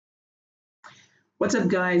What's up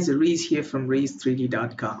guys, Reese here from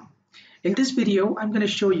reese3d.com. In this video, I'm going to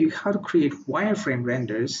show you how to create wireframe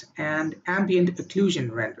renders and ambient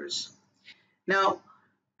occlusion renders. Now,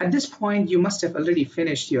 at this point, you must have already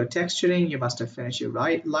finished your texturing, you must have finished your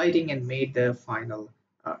lighting and made the final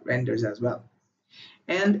renders as well.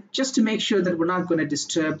 And just to make sure that we're not going to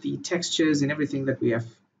disturb the textures and everything that we have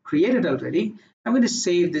created already, I'm going to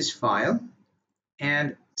save this file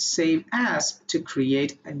and save as to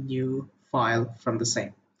create a new file from the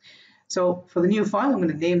same. So for the new file, I'm going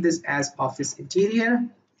to name this as Office Interior,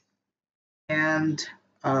 and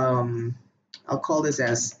I'll call this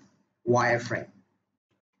as Wireframe.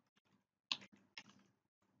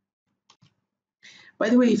 By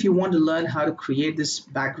the way, if you want to learn how to create this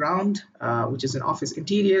background, which is an office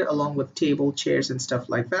interior along with table, chairs, and stuff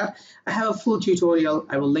like that, I have a full tutorial.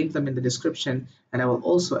 I will link them in the description, and I will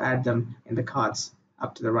also add them in the cards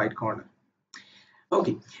up to the right corner.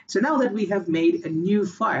 Okay, so now that we have made a new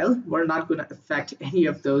file, we're not going to affect any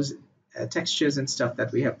of those textures and stuff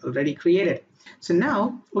that we have already created. So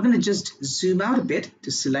now we're going to just zoom out a bit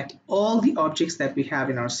to select all the objects that we have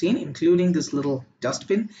in our scene, including this little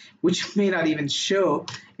dustbin, which may not even show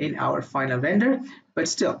in our final render, but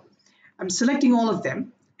still, I'm selecting all of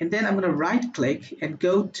them, and then I'm going to right click and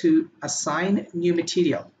go to Assign New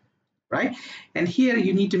Material. Right? And here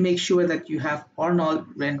you need to make sure that you have Arnold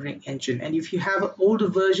rendering engine. And if you have an older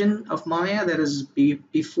version of Maya that is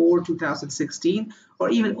before 2016 or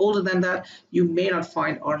even older than that, you may not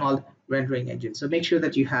find Arnold rendering engine. So make sure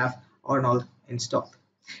that you have Arnold installed.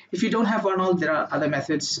 If you don't have Arnold, there are other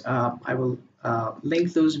methods. I will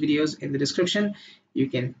link those videos in the description. You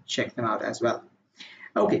can check them out as well.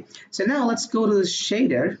 Okay, so now let's go to the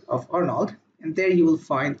shader of Arnold, and there you will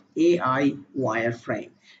find AI wireframe.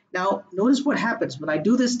 Now, notice what happens when I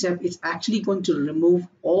do this step. It's actually going to remove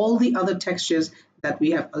all the other textures that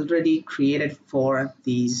we have already created for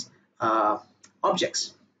these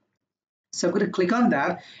objects. So I'm going to click on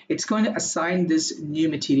that. It's going to assign this new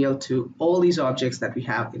material to all these objects that we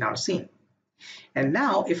have in our scene. And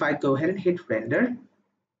now if I go ahead and hit render,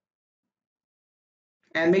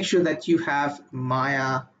 and make sure that you have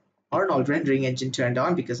Maya Arnold rendering engine turned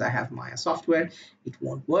on, because I have Maya software, it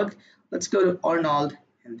won't work. Let's go to Arnold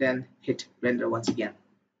and then hit render once again.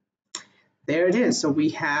 There it is. So we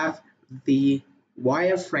have the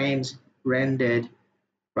wireframes rendered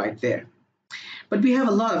right there. But we have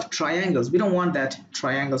a lot of triangles. We don't want that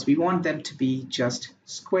triangles. We want them to be just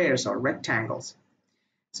squares or rectangles.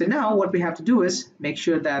 So now what we have to do is make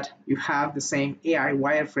sure that you have the same AI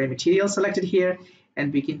wireframe material selected here,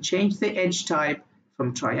 and we can change the edge type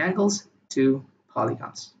from triangles to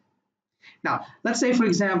polygons. Now, let's say, for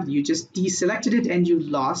example, you just deselected it and you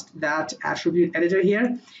lost that attribute editor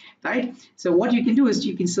here, right? So what you can do is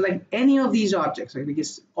you can select any of these objects, right?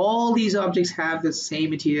 Because all these objects have the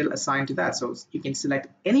same material assigned to that. So you can select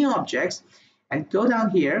any objects and go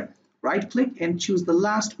down here, right click and choose the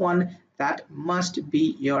last one that must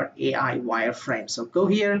be your AI wireframe. So go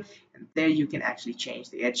here, and there you can actually change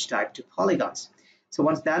the edge type to polygons. So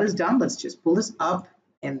once that is done, let's just pull this up,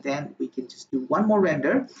 and then we can just do one more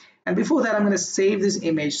render. And before that, I'm going to save this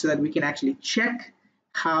image so that we can actually check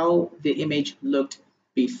how the image looked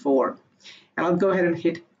before. And I'll go ahead and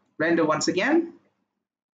hit render once again.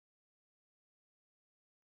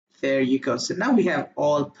 There you go. So now we have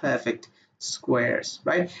all perfect squares,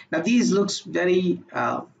 right? Now these looks very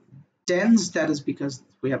dense. That is because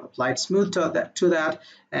we have applied smooth to that.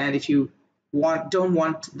 And if you don't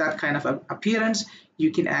want that kind of appearance,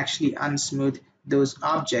 you can actually unsmooth those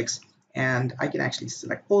objects, and I can actually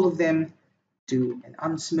select all of them, do an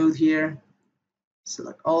unsmooth here,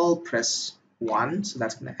 select all, press 1, so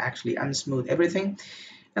that's going to actually unsmooth everything.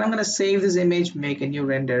 And I'm going to save this image, make a new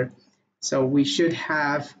render. So we should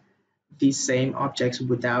have these same objects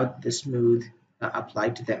without the smooth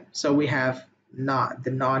applied to them. So we have not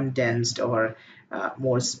the non-densed or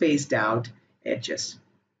more spaced out edges.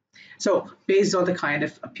 So based on the kind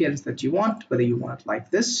of appearance that you want, whether you want it like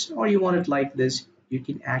this or you want it like this, you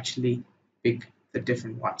can actually pick the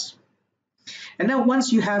different ones. And now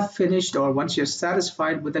once you have finished, or once you're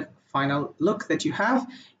satisfied with the final look that you have,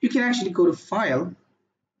 you can actually go to File,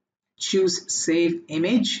 choose Save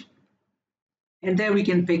Image, and there we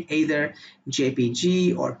can pick either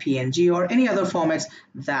JPG or PNG or any other formats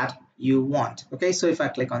that you want. Okay, so if I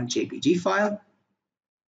click on JPG file,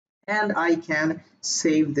 and I can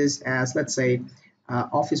save this as, let's say,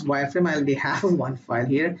 Office wireframe. I already have one file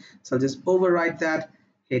here, so I'll just overwrite that,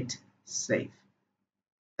 hit save.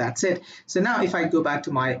 That's it. So now if I go back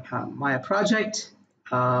to my Maya project,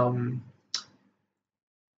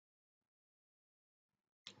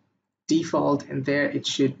 default, and there it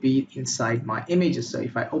should be inside my images. So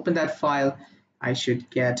if I open that file, I should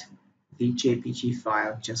get the JPG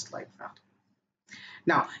file just like that.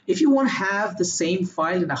 Now, if you want to have the same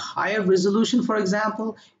file in a higher resolution, for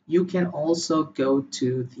example, you can also go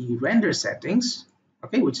to the render settings,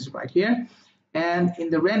 okay, which is right here. And in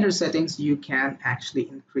the render settings, you can actually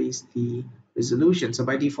increase the resolution. So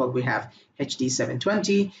by default, we have HD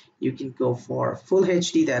 720. You can go for full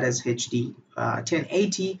HD, that is HD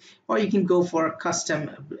 1080, or you can go for a custom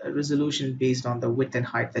resolution based on the width and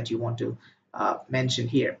height that you want to mention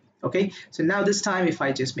here. Okay, so now this time if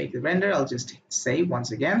I just make the render, I'll just save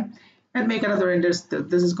once again and make another render.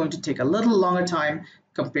 This is going to take a little longer time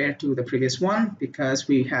compared to the previous one because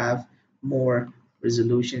we have more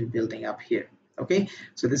resolution building up here. Okay,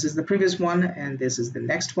 so this is the previous one and this is the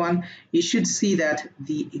next one. You should see that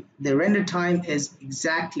the render time is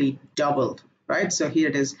exactly doubled, right? So here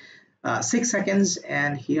it is 6 seconds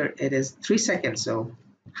and here it is 3 seconds. So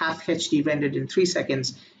half HD rendered in 3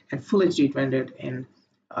 seconds and full HD rendered in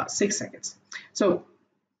 6 seconds. So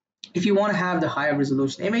if you want to have the higher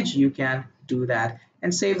resolution image, you can do that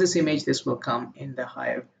and save this image. This will come in the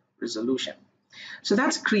higher resolution. So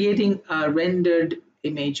that's creating a rendered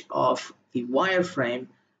image of the wireframe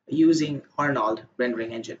using Arnold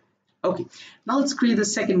rendering engine. Okay, now let's create the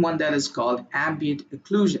second one that is called Ambient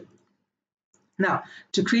Occlusion. Now,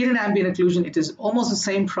 to create an ambient occlusion, it is almost the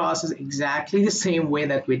same process, exactly the same way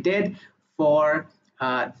that we did for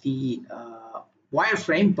the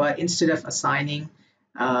wireframe, but instead of assigning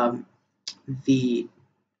the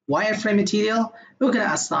wireframe material, we're going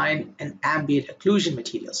to assign an ambient occlusion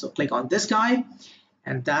material. So click on this guy,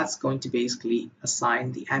 and that's going to basically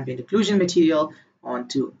assign the ambient occlusion material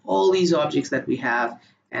onto all these objects that we have.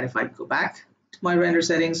 And if I go back to my render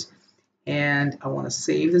settings and I want to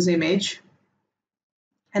save this image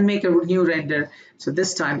and make a new render, so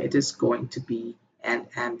this time it is going to be an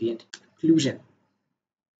ambient occlusion.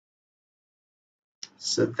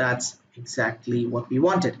 So that's exactly what we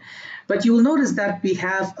wanted. But you will notice that we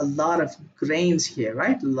have a lot of grains here,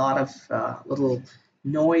 right? A lot of little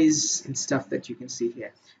noise and stuff that you can see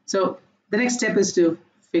here. So the next step is to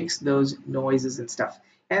fix those noises and stuff.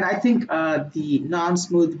 And I think the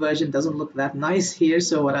non-smooth version doesn't look that nice here.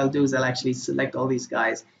 So what I'll do is I'll actually select all these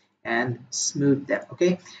guys and smooth them,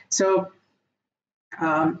 okay? So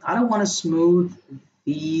I don't want to smooth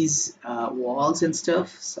these walls and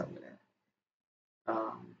stuff. So I'm gonna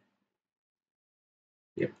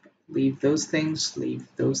yep, leave those things, leave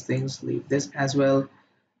those things, leave this as well.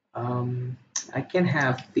 I can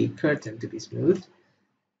have the curtain to be smooth.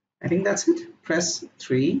 I think that's it. Press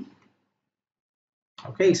 3.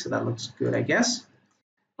 Okay, so that looks good, I guess.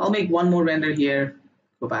 I'll make one more render here,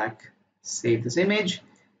 go back, save this image,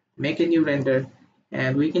 make a new render,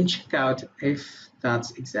 and we can check out if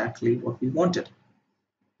that's exactly what we wanted.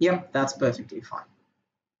 Yep, that's perfectly fine.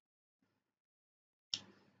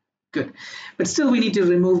 Good, but still we need to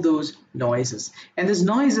remove those noises, and these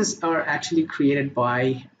noises are actually created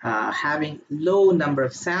by having low number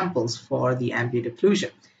of samples for the ambient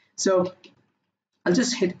occlusion. So I'll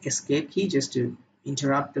just hit escape key just to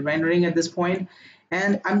interrupt the rendering at this point,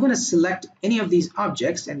 and I'm going to select any of these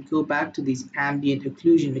objects and go back to this ambient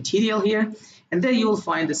occlusion material here, and there you will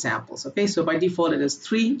find the samples. Okay, so by default it is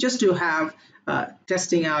 3, just to have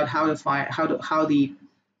testing out how the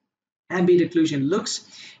ambient occlusion looks,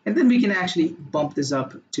 and then we can actually bump this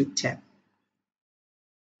up to 10.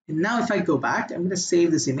 And now if I go back, I'm going to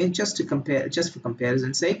save this image just to compare, just for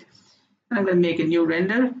comparison's sake, and I'm going to make a new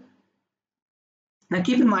render. Now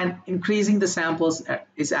keep in mind, increasing the samples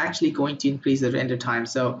is actually going to increase the render time,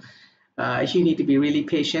 so you need to be really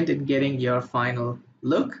patient in getting your final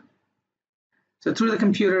look. So through the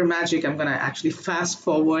computer magic, I'm going to actually fast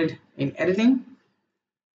forward in editing.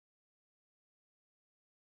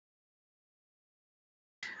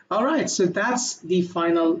 All right, so that's the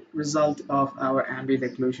final result of our ambient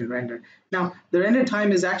occlusion render. Now, the render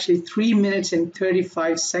time is actually 3 minutes and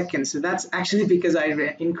 35 seconds. So that's actually because I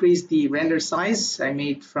increased the render size. I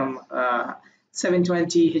made from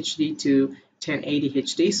 720 HD to 1080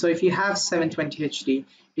 HD. So if you have 720 HD,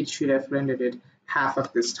 it should have rendered it half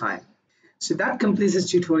of this time. So that completes this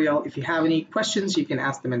tutorial. If you have any questions, you can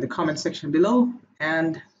ask them in the comment section below.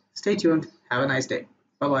 And stay tuned. Have a nice day.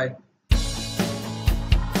 Bye-bye.